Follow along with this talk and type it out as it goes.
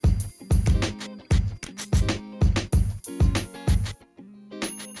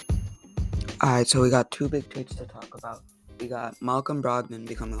Alright, so we got two big trades to talk about. We got Malcolm Brogdon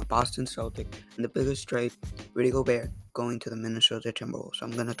becoming a Boston Celtic, and the biggest trade, Rudy Gobert going to the Minnesota Timberwolves. So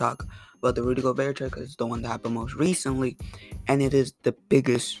I'm going to talk about the Rudy Gobert trade because it's the one that happened most recently, and it is the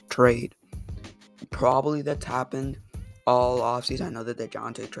biggest trade probably that's happened all offseason. I know that the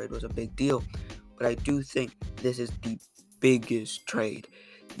Jonte trade was a big deal, but I do think this is the biggest trade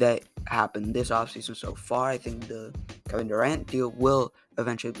that happened this offseason so far. I think the Kevin Durant deal will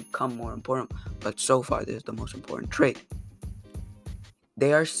eventually become more important, but so far this is the most important trade.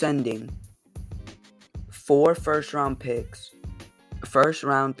 They are sending 4 first-round picks,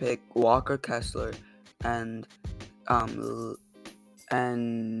 first-round pick Walker Kessler, and I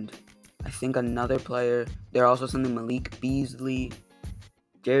think another player. They're also sending Malik Beasley,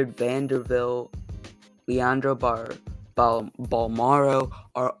 Jared Vanderbilt, Leandro Balmaro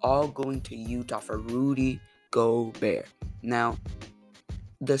are all going to Utah for Rudy Gobert. Now,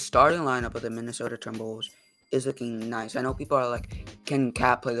 the starting lineup of the Minnesota Timberwolves is looking nice. I know people are like, can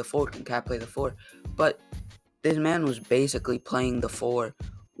Cat play the 4? Can Cat play the 4? But this man was basically playing the 4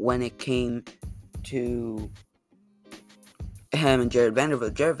 when it came to him and Jared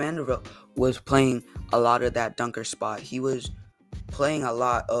Vanderbilt. Jared Vanderbilt was playing a lot of that dunker spot. He was playing a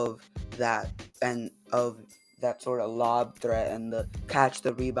lot of that and of that sort of lob threat and the catch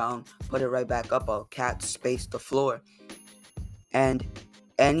the rebound, put it right back up, a Cat space the floor. And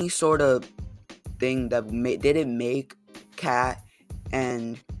any sort of thing that didn't make Cat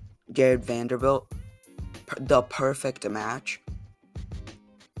and Jared Vanderbilt the perfect match,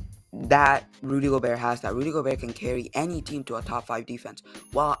 that Rudy Gobert has that. Rudy Gobert can carry any team to a top 5 defense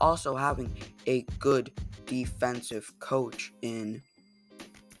while also having a good defensive coach in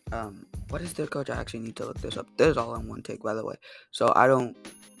what is their coach? I actually need to look this up. This is all in one take, by the way. So I don't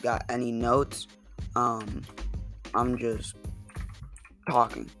got any notes. I'm just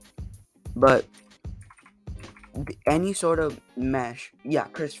talking. But any sort of mesh,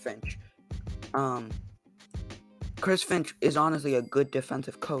 Chris Finch. Chris Finch is honestly a good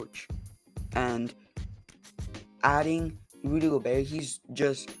defensive coach, and adding Rudy Gobert, he's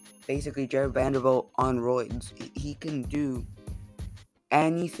just basically Jared Vanderbilt on roids. He can do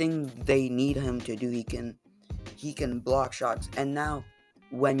anything they need him to do. He can block shots. And now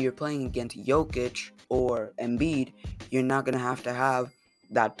when you're playing against Jokic or Embiid, you're not going to have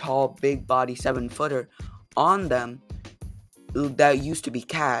that tall, big body 7-footer on them that used to be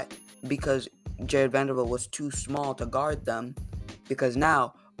Cat, because Jared Vanderbilt was too small to guard them. Because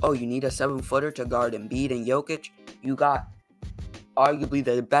now, you need a 7-footer to guard Embiid and Jokic. You got arguably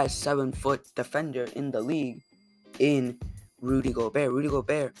the best 7-foot defender in the league in Rudy Gobert. Rudy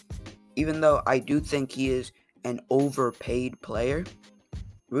Gobert, even though I do think he is an overpaid player,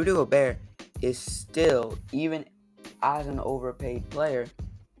 Rudy Gobert is still, even as an overpaid player,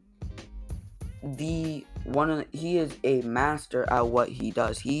 he is a master at what he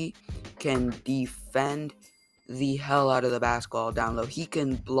does. He can defend the hell out of the basketball down low. He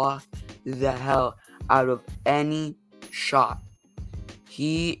can block the hell out of any shot.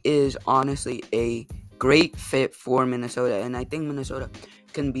 He is honestly a great fit for Minnesota, and I think Minnesota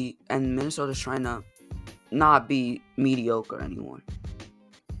can be, and Minnesota's trying to not be mediocre anymore.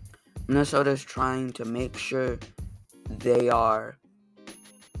 Minnesota's trying to make sure they're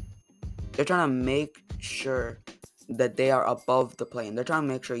trying to make sure that they are above the play, and they're trying to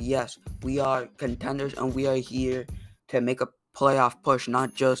make sure, yes, we are contenders and we are here to make a playoff push,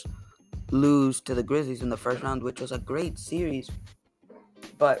 not just lose to the Grizzlies in the first round, which was a great series.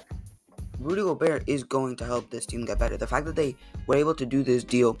 But Rudy Gobert is going to help this team get better. The fact that they were able to do this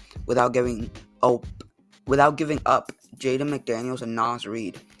deal without giving up Jaden McDaniels and Naz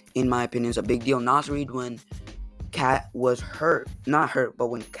Reid, in my opinion, is a big deal. Naz Reid, when Cat was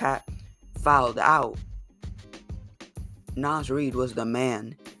when Cat fouled out, Naz Reid was the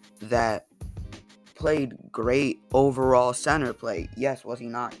man that played great overall center play. Yes, was he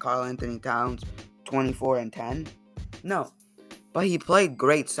not Karl-Anthony Towns 24 and 10? No. But he played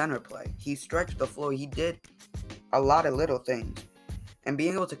great center play. He stretched the floor. He did a lot of little things. And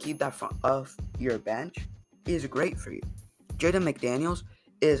being able to keep that off your bench is great for you. Jaden McDaniels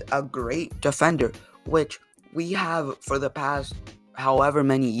is a great defender, which we have for the past however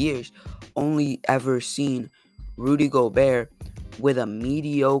many years only ever seen Rudy Gobert with a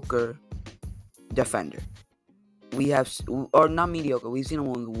mediocre defender. We have, or not mediocre, we've seen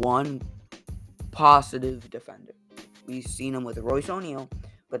him with one positive defender. We've seen him with Royce O'Neal,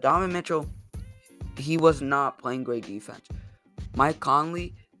 but Donovan Mitchell, he was not playing great defense. Mike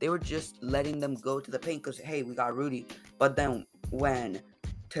Conley, they were just letting them go to the paint because, hey, we got Rudy. But then when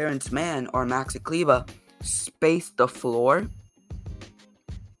Terrence Mann or Maxi Kleber spaced the floor,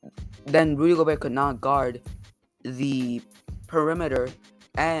 then Rudy Gobert could not guard the perimeter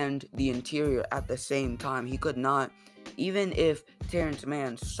and the interior at the same time. He could not, even if Terrence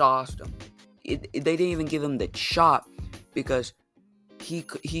Mann sauced him. They didn't even give him the shot because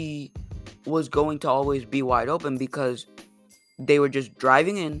he was going to always be wide open because they were just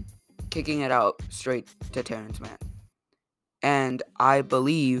driving in, kicking it out straight to Terrence Mann. And I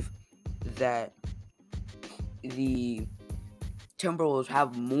believe that the Timberwolves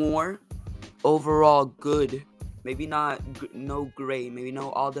have more overall good, maybe not no great, maybe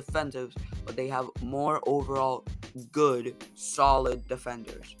no all defensives, but they have more overall good, solid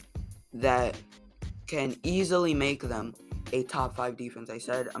defenders that can easily make them a top 5 defense.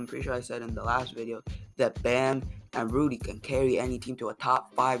 I'm pretty sure I said in the last video that Bam and Rudy can carry any team to a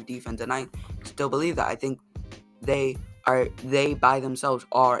top 5 defense, and I still believe that. I think they by themselves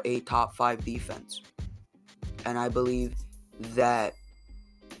are a top 5 defense, and I believe that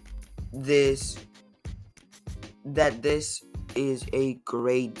this is a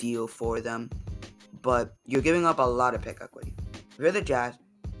great deal for them, but you're giving up a lot of pick equity. If you're the Jazz,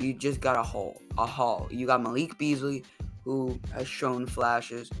 you just got a haul. You got Malik Beasley, who has shown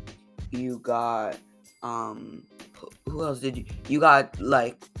flashes. You got who else did you? You got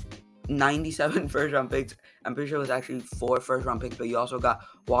like 97 first-round picks. I'm pretty sure it was actually 4 first-round picks, but you also got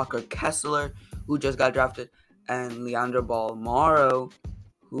Walker Kessler, who just got drafted, and Leandro Bolmaro,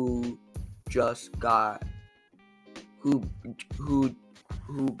 who just got who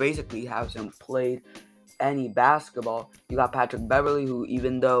basically hasn't played any basketball. You got Patrick Beverley, who,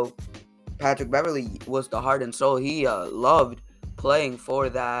 even though Patrick Beverley was the heart and soul, he loved playing for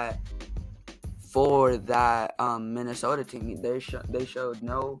that Minnesota team. They showed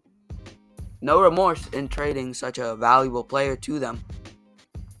no remorse in trading such a valuable player to them.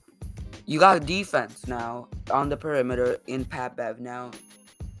 You got defense now on the perimeter in Pat Bev now,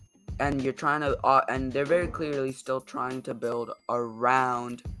 and you're trying to and they're very clearly still trying to build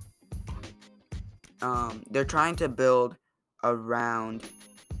around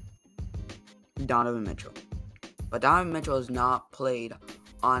Donovan Mitchell. But Donovan Mitchell has not played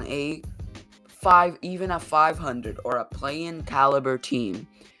on even a 500 or a play-in caliber team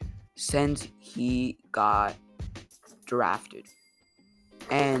since he got drafted.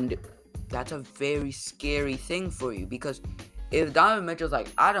 And that's a very scary thing for you, because if Donovan Mitchell's like,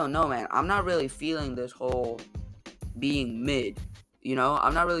 I don't know, man, I'm not really feeling this whole being mid,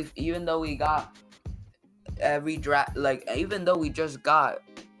 I'm not really, even though we got every draft, even though we just got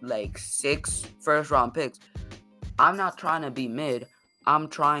 6 first-round picks, I'm not trying to be mid. I'm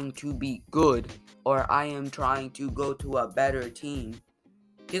trying to be good, or I am trying to go to a better team.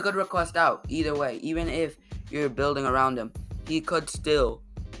 He could request out either way. Even if you're building around him, he could still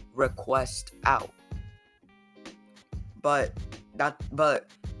request out. But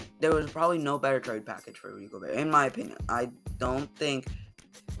there was probably no better trade package for Rudy Gobert, in my opinion. I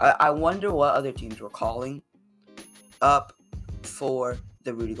wonder what other teams were calling up for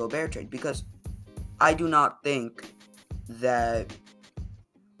the Rudy Gobert trade, because I do not think that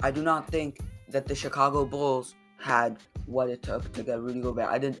the Chicago Bulls had what it took to get Rudy Gobert.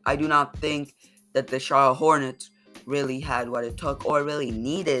 I do not think that the Charlotte Hornets really had what it took or really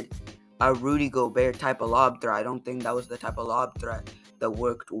needed a Rudy Gobert type of lob threat. I don't think that was the type of lob threat that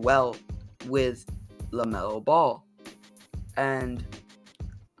worked well with LaMelo Ball. And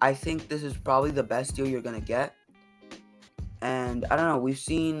I think this is probably the best deal you're going to get. And I don't know, we've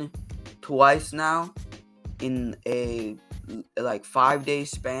seen twice now in a 5-day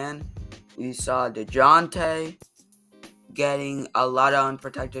span. We saw DeJounte getting a lot of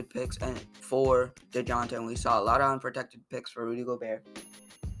unprotected picks for DeJounte, and we saw a lot of unprotected picks for Rudy Gobert.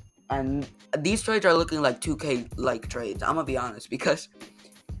 And these trades are looking like 2K-like trades, I'm going to be honest, because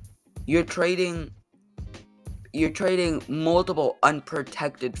you're trading multiple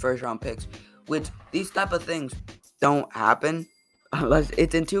unprotected first-round picks, which these type of things don't happen unless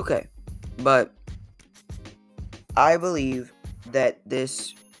it's in 2K. But I believe that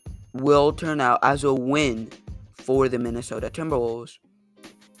this will turn out as a win for the Minnesota Timberwolves.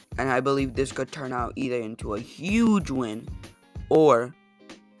 And I believe this could turn out either into a huge win or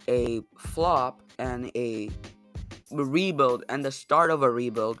a flop and a rebuild and the start of a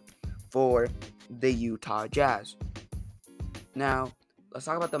rebuild for the Utah Jazz. Now, let's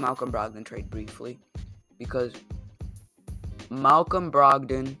talk about the Malcolm Brogdon trade briefly, because Malcolm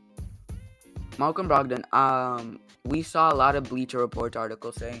Brogdon, we saw a lot of Bleacher Report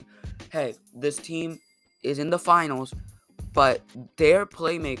articles saying, hey, this team is in the finals, but their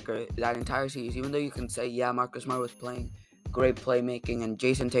playmaker that entire series, even though you can say, yeah, Marcus Smart was playing great playmaking and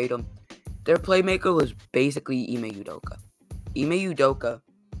Jason Tatum, their playmaker was basically Ime Udoka. Ime Udoka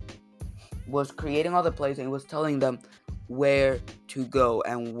was creating all the plays and he was telling them where to go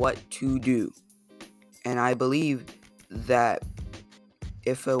and what to do. And I believe that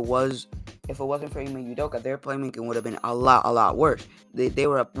if it wasn't for Ime Udoka, their playmaking would have been a lot worse. They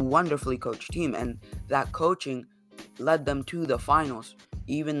were a wonderfully coached team, and that coaching led them to the finals,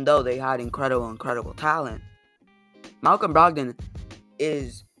 even though they had incredible talent. Malcolm Brogdon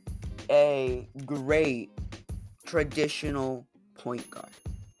is a great traditional point guard.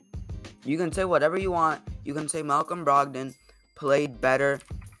 You can say whatever you want. You can say Malcolm Brogdon played better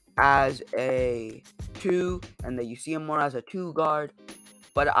as a 2 and that you see him more as a 2 guard,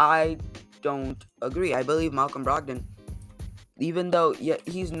 but I don't agree. I believe Malcolm Brogdon, even though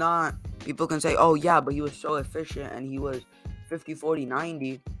he's not, people can say, oh yeah, but he was so efficient and he was 50, 40,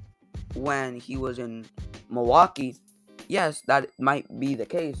 90 when he was in Milwaukee. Yes, that might be the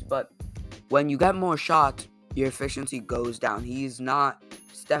case, but when you get more shots, your efficiency goes down. He's not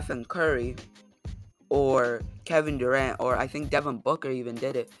Stephen Curry or Kevin Durant, or I think Devin Booker even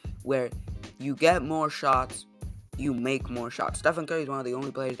did it, where you get more shots, you make more shots. Stephen Curry is one of the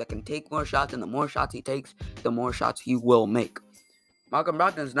only players that can take more shots, and the more shots he takes, the more shots he will make. Malcolm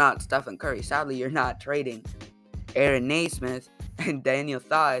Brogdon's not Stephen Curry. Sadly, you're not trading Aaron Naismith and Daniel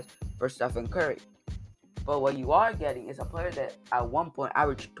Theis for Stephen Curry. But what you are getting is a player that at one point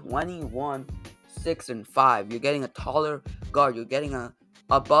averaged 21, 6, and 5. You're getting a taller guard. You're getting a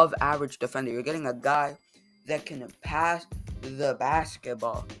above average defender. You're getting a guy that can pass the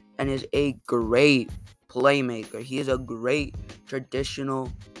basketball and is a great playmaker. He is a great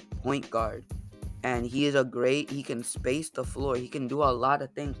traditional point guard. And he can space the floor. He can do a lot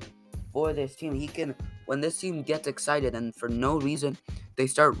of things for this team. When this team gets excited and for no reason they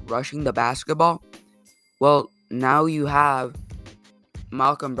start rushing the basketball, well, now you have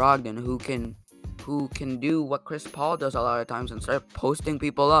Malcolm Brogdon who can do what Chris Paul does a lot of times and start posting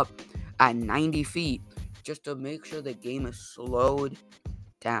people up at 90 feet just to make sure the game is slowed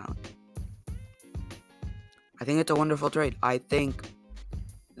down. I think it's a wonderful trade. I think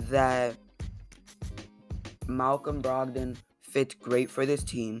that Malcolm Brogdon fits great for this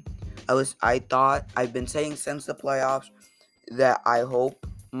team. I've been saying since the playoffs that I hope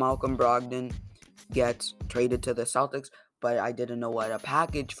Malcolm Brogdon gets traded to the Celtics, but I didn't know what a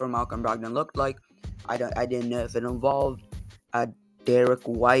package for Malcolm Brogdon looked like. I didn't know if it involved a Derek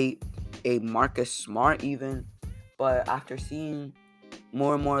White, a Marcus Smart even. But after seeing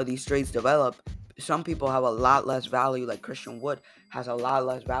more and more of these trades develop, some people have a lot less value, like Christian Wood has a lot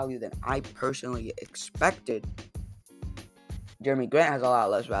less value than I personally expected. Jeremy Grant has a lot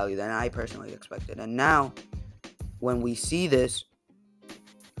less value than I personally expected. And now, when we see this,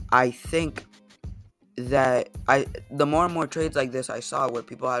 I think that the more and more trades like this I saw where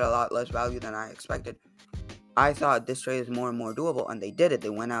people had a lot less value than I expected, I thought this trade is more and more doable, and they did it. They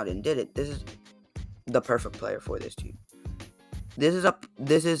went out and did it. This is the perfect player for this team. This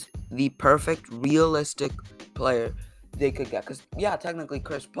is the perfect, realistic player they could get. Because, yeah, technically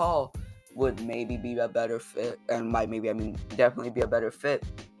Chris Paul would maybe be a better fit, and definitely be a better fit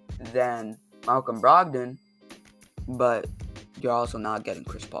than Malcolm Brogdon, but you're also not getting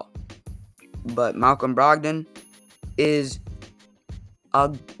Chris Paul. But Malcolm Brogdon is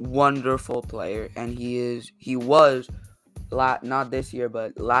a wonderful player, and he was not this year,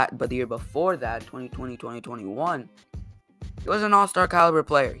 but the year before that, 2020, 2021, he was an all-star caliber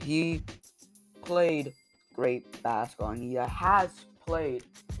player. He played great basketball, and he has played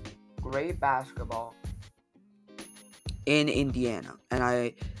great basketball in Indiana. And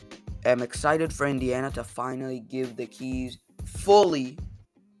I am excited for Indiana to finally give the keys fully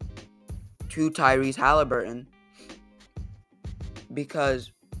to Tyrese Halliburton,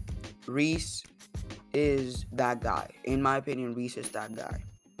 because Reese is that guy. In my opinion, Reese is that guy.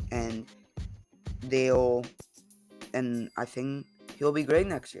 And I think he'll be great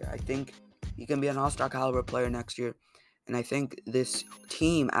next year. I think he can be an all-star caliber player next year. And I think this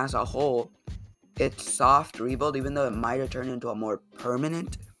team as a whole, it's soft rebuild, even though it might have turned into a more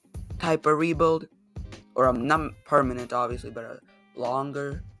permanent type of rebuild. Or not permanent, obviously, but a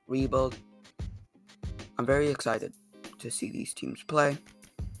longer rebuild. I'm very excited to see these teams play.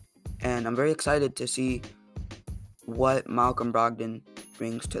 And I'm very excited to see what Malcolm Brogdon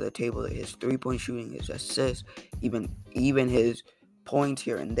brings to the table. His three-point shooting, his assists, even his points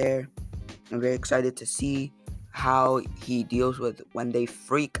here and there. I'm very excited to see how he deals with when they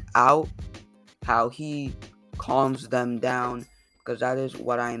freak out, how he calms them down, because that is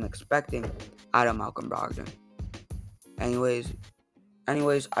what I am expecting out of Malcolm Brogdon. Anyways,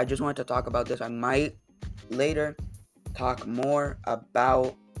 I just wanted to talk about this. I might later talk more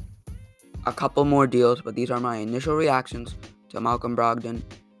about a couple more deals, but these are my initial reactions to Malcolm Brogdon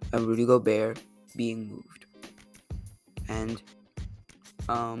and Rudy Gobert being moved. And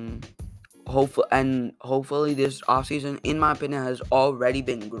hopefully this offseason, in my opinion, has already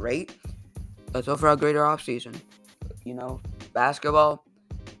been great. Let's hope for a greater offseason. Basketball,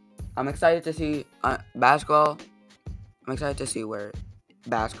 I'm excited to see basketball. I'm excited to see where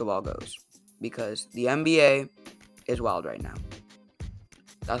basketball goes because the NBA is wild right now.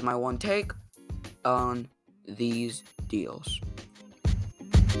 That's my one take on these deals.